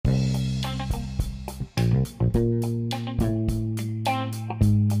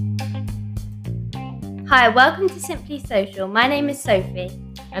Hi, welcome to Simply Social. My name is Sophie.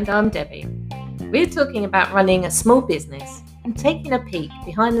 And I'm Debbie. We're talking about running a small business and taking a peek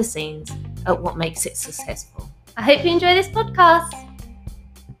behind the scenes at what makes it successful. I hope you enjoy this podcast.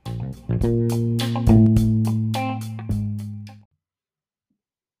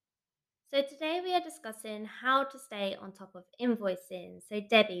 So today we are discussing how to stay on top of invoicing. So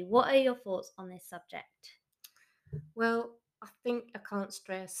Debbie, what are your thoughts on this subject? Well, I think I can't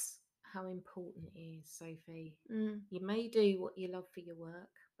stress how important it is, Sophie. You may do what you love for your work,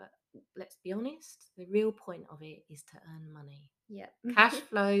 but let's be honest, the real point of it is to earn money. Yeah. Cash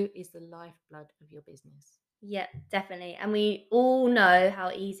flow is the lifeblood of your business. Yeah, definitely. And we all know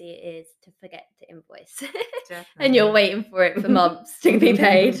how easy it is to forget to invoice. And you're waiting for it for months to be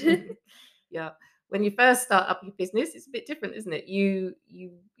paid. Yeah. When you first start up your business, it's a bit different, isn't it? You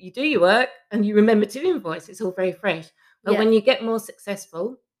do your work and you remember to invoice. It's all very fresh. But when you get more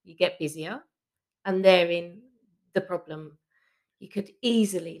successful, you get busier, and therein the problem. You could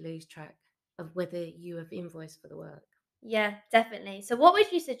easily lose track of whether you have invoiced for the work. Yeah, definitely. So what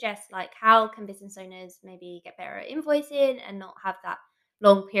would you suggest, like how can business owners maybe get better at invoicing and not have that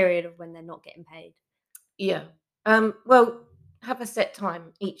long period of when they're not getting paid? Yeah. Well, have a set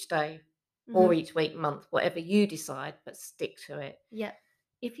time each day or each week, month, whatever you decide, but stick to it. Yeah.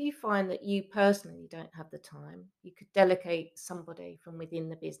 If you find that you personally don't have the time, you could delegate somebody from within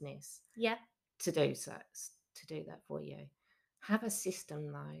the business Yeah. to do that for you. Have a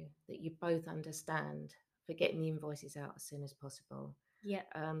system though that you both understand for getting the invoices out as soon as possible. Yeah.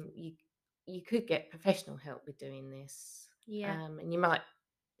 You could get professional help with doing this. Yeah. And you might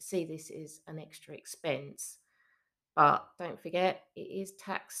see this as an extra expense, but don't forget it is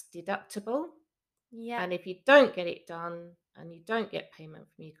tax deductible. Yeah. And if you don't get it done and you don't get payment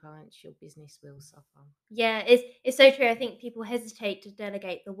from your clients, your business will suffer. Yeah, it's so true. I think people hesitate to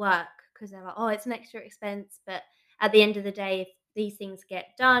delegate the work because they're like, oh, it's an extra expense. But at the end of the day, if these things get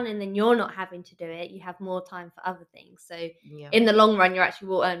done and then you're not having to do it, you have more time for other things. So in the long run, you actually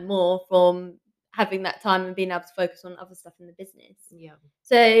will earn more from having that time and being able to focus on other stuff in the business. Yeah.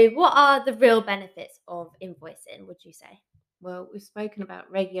 So what are the real benefits of invoicing, would you say? Well, we've spoken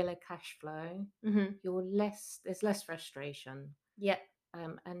about regular cash flow. Mm-hmm. There's less frustration. Yeah.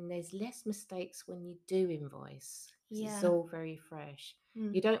 And there's less mistakes when you do invoice. Yeah. It's all very fresh.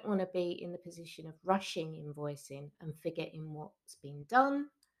 You don't want to be in the position of rushing invoicing and forgetting what's been done,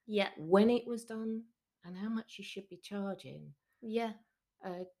 when it was done, and how much you should be charging. Yeah.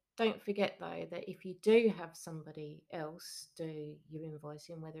 Don't forget though that if you do have somebody else do your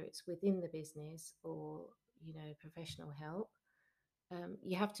invoicing, whether it's within the business or professional help,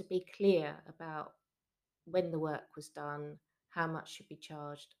 you have to be clear about when the work was done, how much should be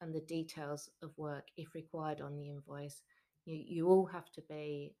charged, and the details of work if required on the invoice. You all have to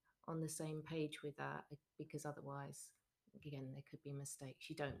be on the same page with that, because otherwise, again, there could be mistakes.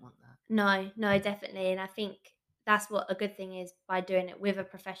 You don't want that. No, definitely. And I think that's what a good thing is by doing it with a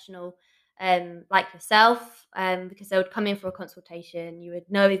professional like yourself, because they would come in for a consultation. You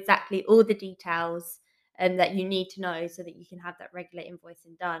would know exactly all the details that you need to know so that you can have that regular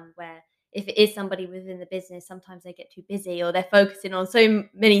invoicing done. Where if it is somebody within the business, sometimes they get too busy or they're focusing on so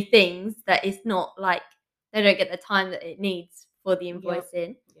many things that it's not like they don't get the time that it needs for the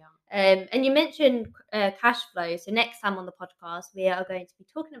invoicing. Yeah. And you mentioned cash flow. So next time on the podcast, we are going to be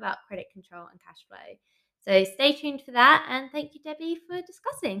talking about credit control and cash flow. So stay tuned for that. And thank you, Debbie, for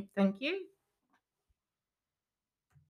discussing. Thank you.